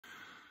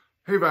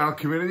Hey vinyl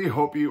community,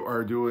 hope you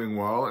are doing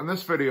well. In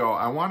this video,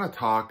 I want to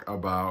talk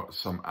about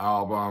some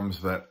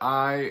albums that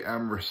I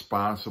am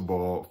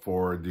responsible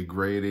for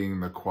degrading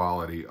the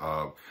quality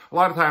of. A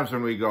lot of times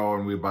when we go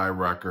and we buy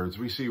records,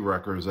 we see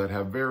records that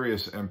have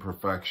various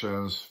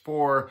imperfections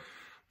for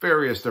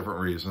various different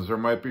reasons. There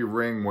might be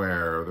ring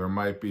wear, there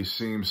might be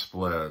seam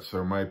splits,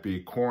 there might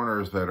be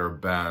corners that are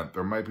bent,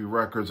 there might be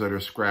records that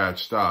are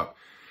scratched up.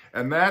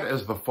 And that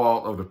is the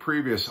fault of the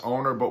previous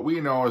owner, but we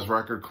know as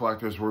record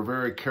collectors, we're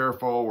very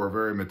careful, we're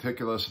very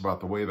meticulous about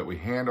the way that we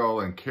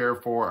handle and care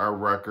for our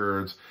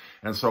records.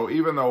 And so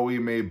even though we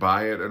may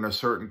buy it in a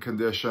certain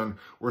condition,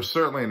 we're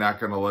certainly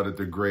not going to let it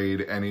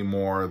degrade any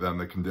more than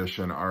the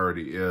condition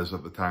already is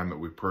at the time that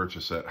we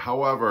purchase it.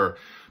 However,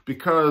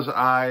 because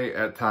I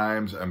at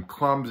times am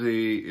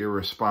clumsy,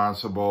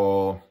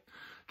 irresponsible,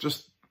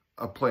 just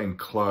a plain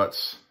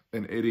klutz,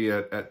 an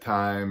idiot at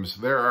times,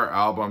 there are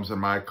albums in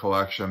my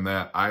collection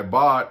that I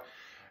bought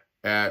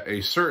at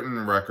a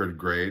certain record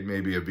grade,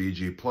 maybe a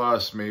VG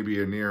plus,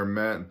 maybe a near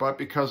mint, but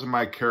because of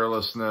my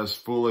carelessness,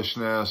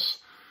 foolishness,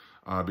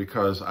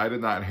 because I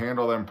did not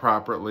handle them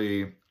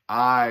properly,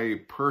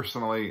 I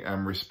personally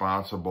am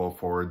responsible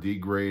for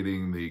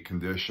degrading the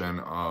condition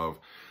of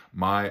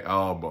my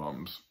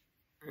albums.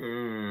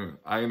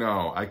 I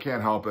know, I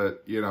can't help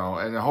it,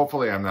 and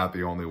hopefully I'm not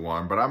the only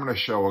one, but I'm going to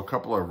show a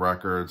couple of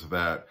records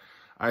that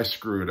I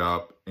screwed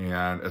up,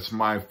 and it's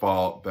my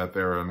fault that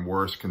they're in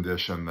worse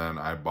condition than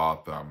I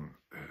bought them.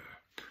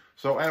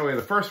 So anyway,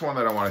 the first one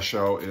that I want to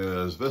show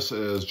is, this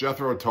is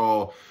Jethro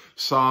Tull,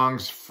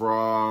 Songs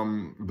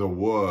from the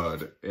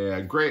Wood.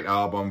 A great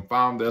album.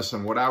 Found this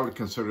in what I would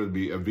consider to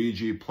be a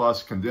VG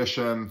plus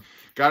condition.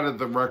 Got it at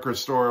the record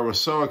store. Was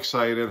so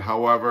excited.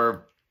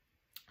 However,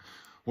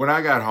 when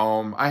I got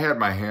home, I had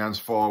my hands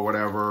full,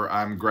 whatever.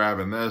 I'm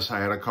grabbing this. I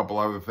had a couple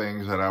other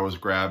things that I was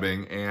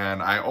grabbing,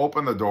 and I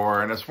opened the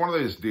door, and it's one of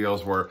these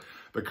deals where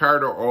the car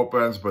door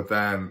opens, but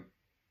then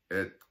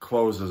it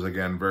closes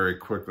again very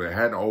quickly. I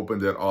hadn't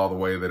opened it all the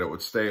way that it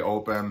would stay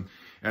open.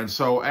 And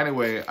so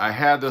anyway, I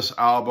had this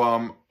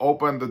album,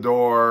 opened the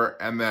door,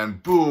 and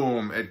then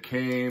boom, it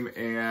came,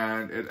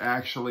 and it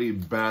actually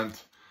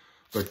bent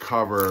the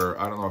cover.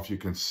 I don't know if you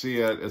can see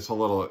it. It's a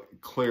little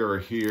clearer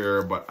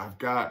here, but I've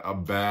got a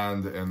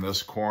bend in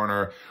this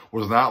corner.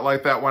 Was not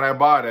like that when I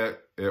bought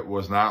it. It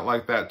was not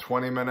like that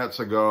 20 minutes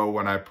ago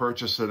when I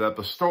purchased it at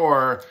the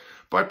store,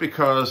 but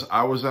because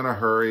I was in a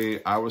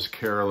hurry, I was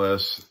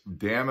careless.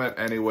 Damn it.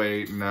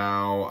 Anyway,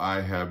 now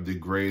I have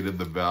degraded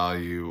the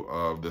value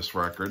of this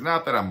record.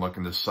 Not that I'm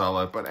looking to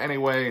sell it, but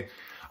anyway,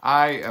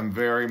 I am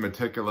very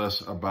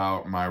meticulous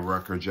about my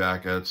record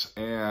jackets,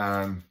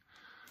 and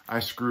I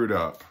screwed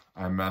up.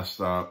 I messed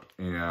up,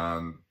 and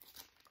I'm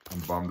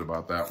bummed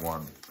about that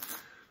one.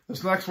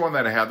 This next one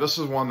that I have, this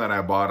is one that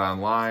I bought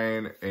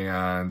online,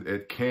 and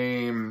it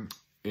came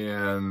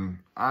in,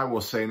 I will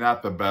say,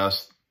 not the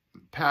best.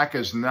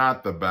 Package,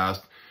 not the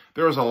best.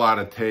 There was a lot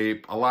of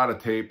tape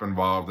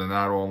involved in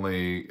not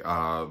only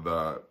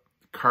the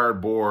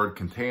cardboard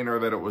container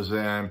that it was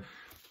in.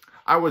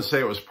 I would say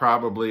it was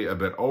probably a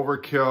bit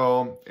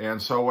overkill. And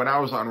so when I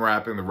was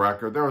unwrapping the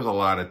record, there was a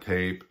lot of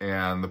tape,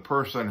 and the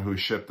person who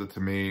shipped it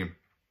to me,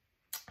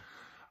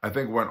 I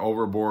think, went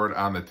overboard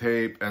on the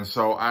tape. And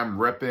so I'm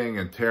ripping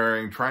and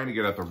tearing, trying to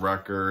get at the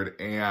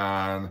record.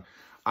 And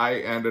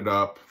I ended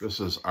up, this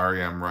is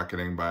REM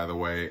Reckoning, by the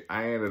way.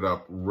 I ended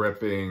up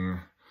ripping,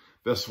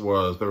 there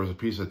was a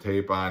piece of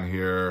tape on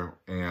here.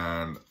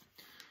 And,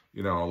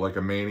 like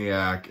a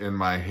maniac in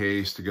my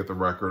haste to get the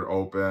record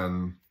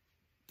open,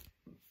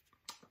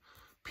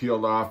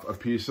 peeled off a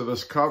piece of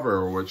this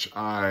cover, which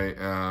I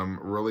am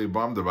really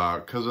bummed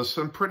about because it's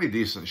in pretty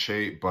decent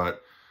shape,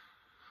 but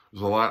it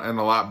was in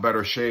a lot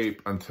better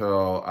shape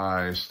until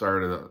I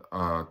started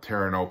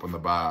tearing open the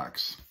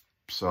box.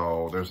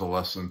 So there's a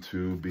lesson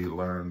to be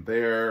learned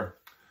there.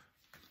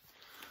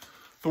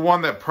 The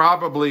one that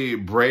probably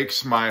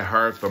breaks my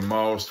heart the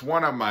most,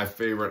 one of my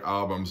favorite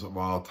albums of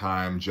all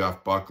time,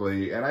 Jeff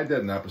Buckley. And I did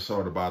an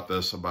episode about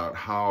this, about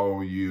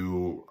how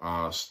you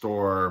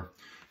store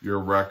your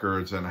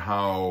records and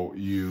how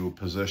you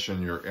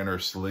position your inner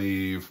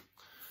sleeve.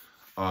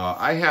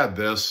 I had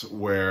this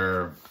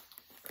where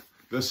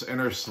this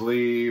inner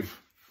sleeve,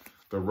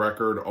 the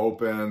record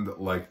opened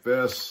like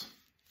this.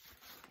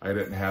 I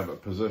didn't have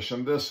it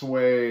positioned this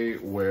way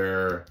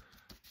where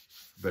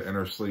the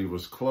inner sleeve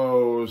was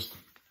closed.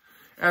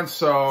 And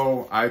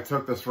so I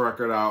took this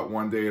record out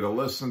one day to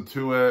listen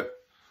to it.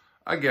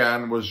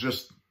 Again, was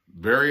just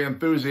very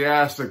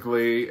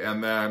enthusiastically,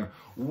 and then,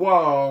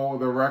 whoa,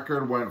 the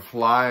record went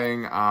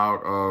flying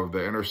out of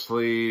the inner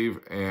sleeve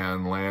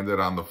and landed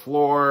on the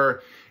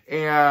floor.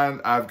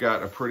 And I've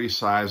got a pretty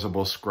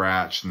sizable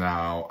scratch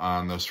now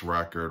on this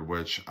record,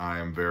 which I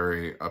am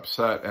very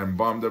upset and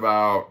bummed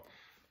about.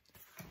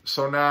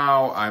 So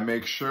now I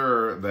make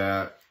sure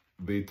that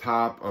the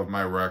top of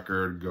my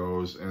record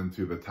goes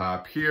into the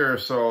top here,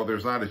 so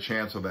there's not a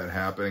chance of that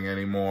happening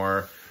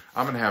anymore.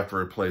 I'm going to have to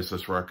replace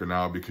this record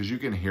now because you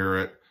can hear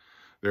it.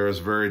 There is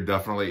very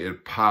definitely,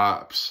 it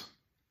pops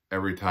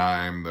every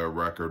time the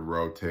record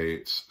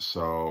rotates.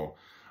 So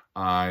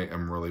I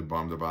am really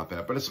bummed about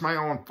that, but it's my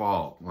own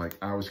fault. Like,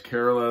 I was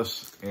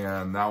careless,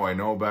 and now I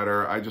know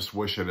better. I just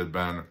wish it had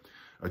been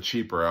a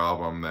cheaper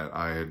album that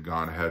I had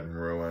gone ahead and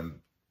ruined.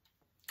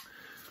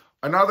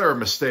 Another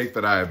mistake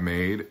that I have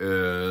made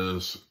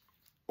is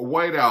a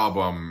White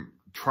Album,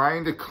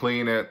 trying to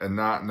clean it and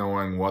not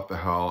knowing what the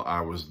hell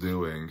I was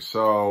doing.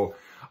 So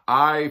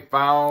I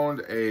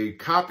found a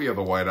copy of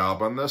the White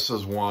Album. This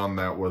is one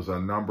that was a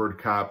numbered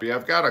copy.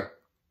 I've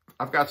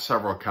got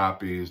several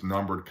copies,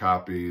 numbered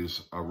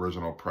copies,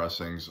 original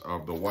pressings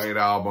of the White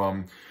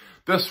Album.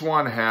 This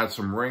one had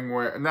some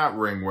ringwear, not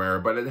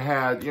ringwear, but it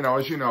had, you know,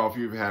 as you know, if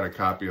you've had a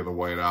copy of the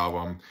White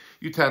Album,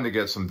 you tend to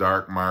get some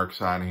dark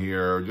marks on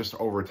here just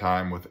over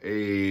time with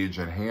age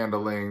and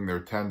handling. There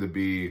tend to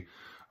be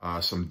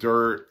some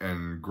dirt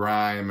and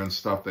grime and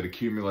stuff that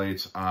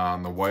accumulates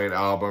on the White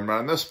Album. And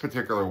on this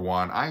particular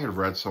one, I had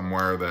read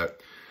somewhere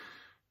that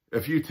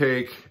if you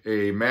take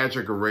a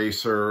magic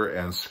eraser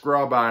and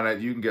scrub on it,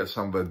 you can get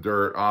some of the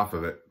dirt off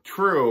of it.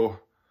 True,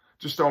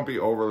 just don't be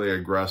overly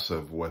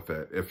aggressive with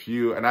it.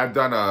 And I've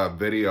done a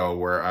video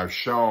where I've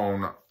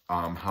shown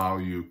how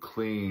you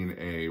clean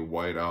a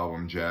White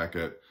Album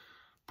jacket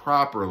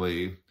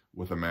properly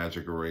with a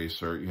magic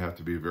eraser. You have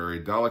to be very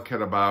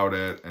delicate about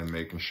it and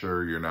making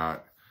sure you're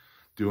not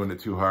doing it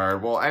too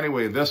hard. Well,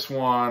 anyway, this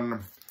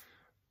one,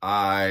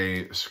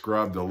 I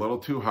scrubbed a little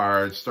too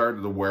hard,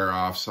 started to wear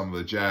off some of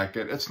the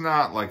jacket. It's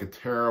not like a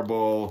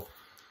terrible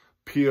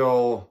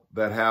peel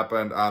that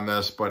happened on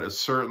this, but it's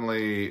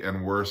certainly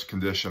in worse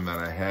condition than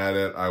I had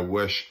it. I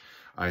wish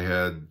I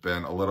had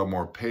been a little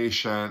more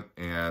patient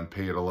and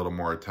paid a little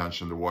more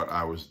attention to what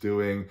I was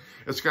doing.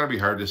 It's going to be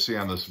hard to see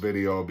on this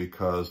video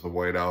because the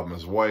White Album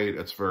is white.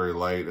 It's very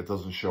light. It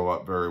doesn't show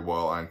up very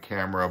well on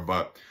camera,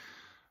 but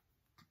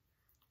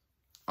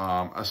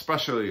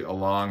especially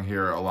along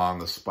here, along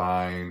the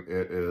spine,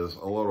 it is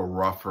a little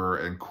rougher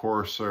and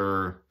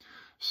coarser.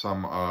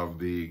 Some of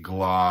the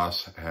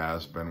gloss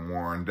has been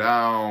worn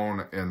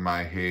down in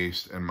my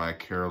haste and my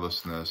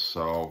carelessness.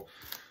 So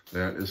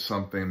that is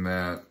something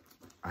that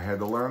I had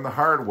to learn the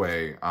hard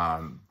way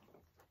on.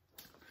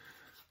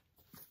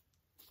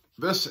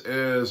 This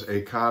is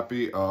a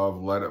copy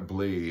of Let It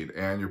Bleed.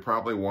 And you're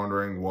probably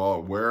wondering,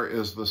 well, where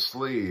is the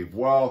sleeve?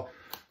 Well,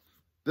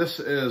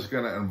 this is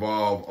going to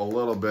involve a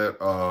little bit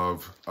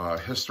of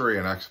history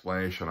and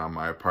explanation on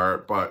my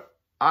part, but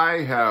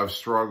I have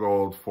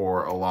struggled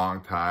for a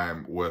long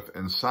time with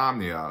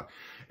insomnia,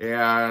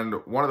 and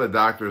one of the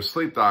doctors,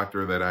 sleep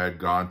doctor that I had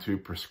gone to,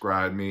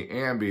 prescribed me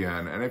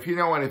Ambien. And if you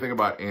know anything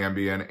about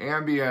Ambien,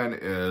 Ambien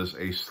is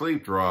a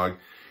sleep drug.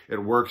 It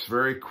works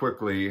very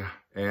quickly,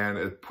 and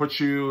it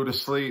puts you to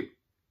sleep,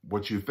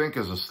 what you think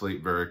is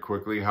asleep, very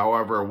quickly.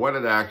 However, what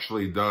it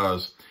actually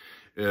does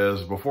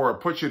is before it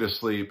puts you to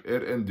sleep,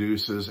 it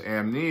induces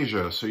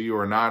amnesia. So you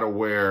are not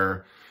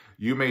aware.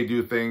 You may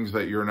do things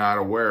that you're not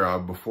aware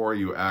of before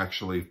you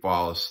actually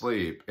fall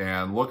asleep.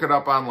 And look it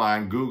up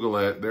online, Google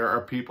it. There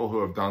are people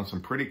who have done some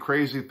pretty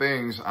crazy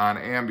things on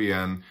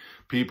Ambien.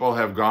 People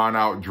have gone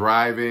out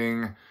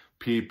driving.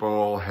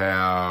 People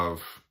have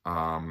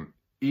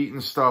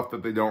eaten stuff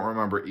that they don't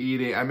remember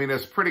eating. I mean,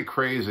 it's pretty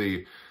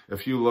crazy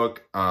if you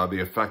look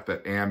the effect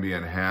that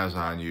Ambien has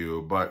on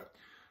you. But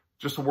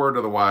just a word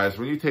to the wise,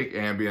 when you take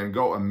Ambien,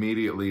 go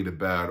immediately to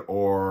bed,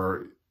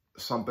 or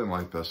something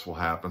like this will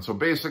happen. So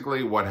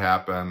basically what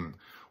happened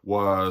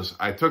was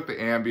I took the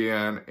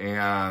Ambien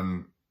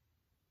and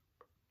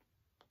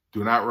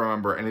do not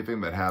remember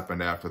anything that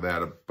happened after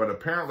that. But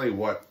apparently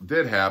what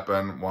did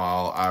happen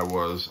while I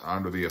was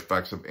under the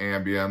effects of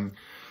Ambien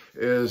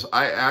is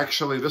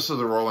this is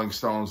the Rolling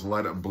Stones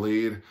Let It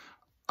Bleed.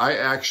 I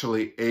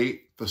actually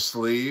ate the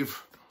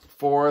sleeve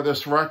for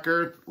this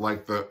record,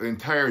 like the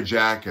entire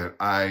jacket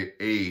I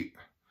ate.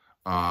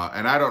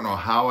 And I don't know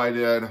how I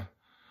did.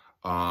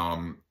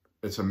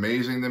 It's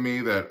amazing to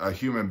me that a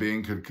human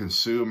being could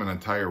consume an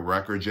entire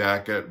record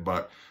jacket.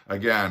 But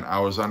again,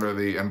 I was under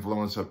the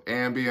influence of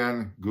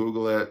Ambien.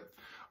 Google it.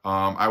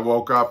 I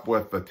woke up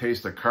with the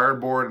taste of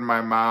cardboard in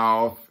my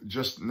mouth,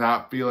 just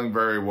not feeling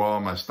very well.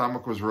 My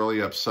stomach was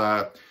really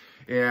upset.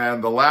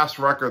 And the last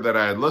record that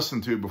I had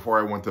listened to before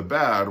I went to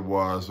bed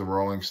was the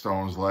Rolling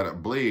Stones' Let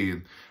It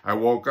Bleed. I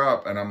woke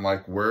up and I'm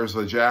like, where's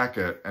the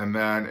jacket? And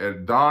then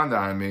it dawned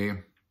on me,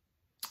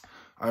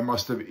 I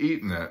must have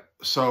eaten it.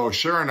 So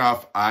sure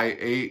enough, I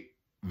ate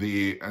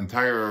the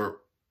entire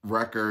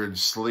record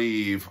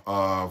sleeve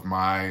of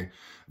my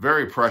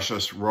very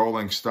precious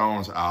Rolling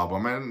Stones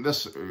album. And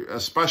this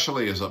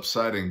especially is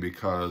upsetting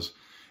because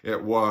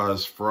it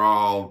was, for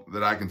all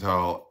that I can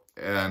tell,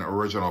 an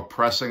original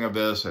pressing of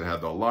this. It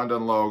had the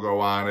London logo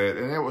on it,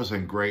 and it was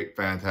in great,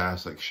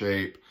 fantastic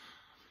shape.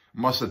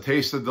 Must have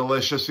tasted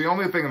delicious. The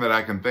only thing that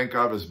I can think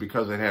of is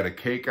because it had a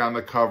cake on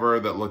the cover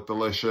that looked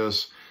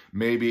delicious.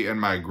 Maybe in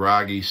my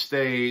groggy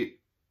state,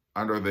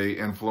 under the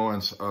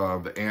influence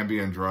of the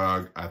Ambien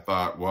drug, I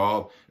thought,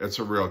 well, it's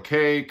a real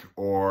cake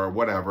or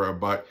whatever.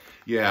 But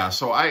yeah,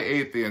 so I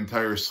ate the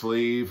entire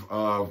sleeve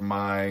of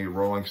my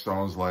Rolling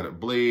Stones Let It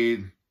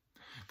Bleed.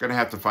 Gonna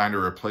have to find a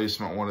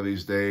replacement one of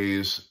these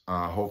days.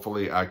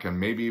 Hopefully I can,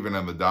 maybe even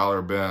in the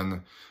dollar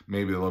bin,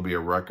 maybe there'll be a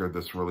record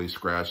that's really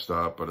scratched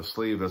up, but a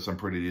sleeve that's in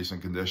pretty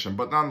decent condition.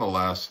 But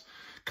nonetheless,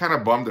 kind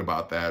of bummed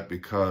about that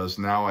because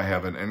now I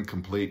have an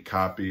incomplete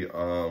copy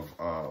of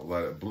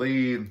Let It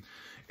Bleed.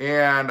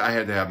 And I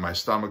had to have my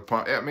stomach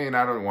pumped. I mean,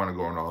 I don't want to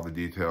go into all the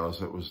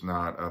details. It was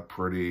not a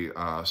pretty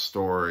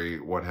story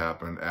what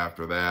happened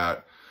after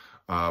that.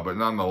 But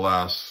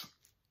nonetheless,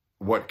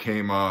 what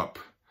came up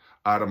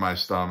out of my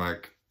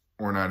stomach,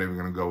 we're not even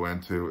going to go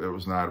into. It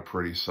was not a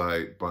pretty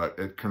sight, but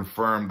it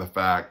confirmed the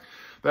fact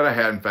that I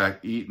had, in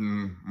fact,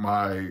 eaten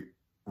my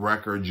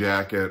record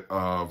jacket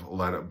of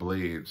Let It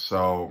Bleed.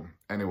 So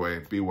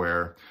anyway,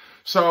 beware.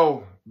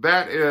 So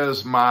that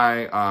is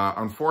my,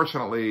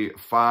 unfortunately,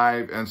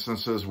 5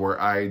 instances where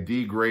I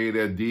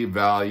degraded,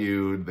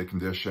 devalued the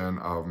condition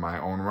of my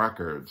own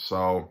record.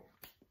 So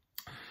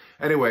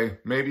anyway,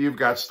 maybe you've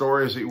got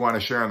stories that you want to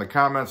share in the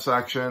comment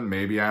section.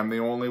 Maybe I'm the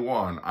only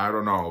one. I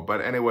don't know. But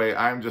anyway,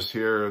 I'm just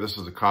here. This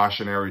is a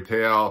cautionary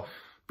tale.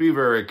 Be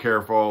very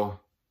careful.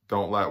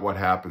 Don't let what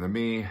happened to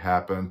me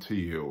happen to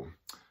you.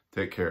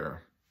 Take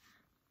care.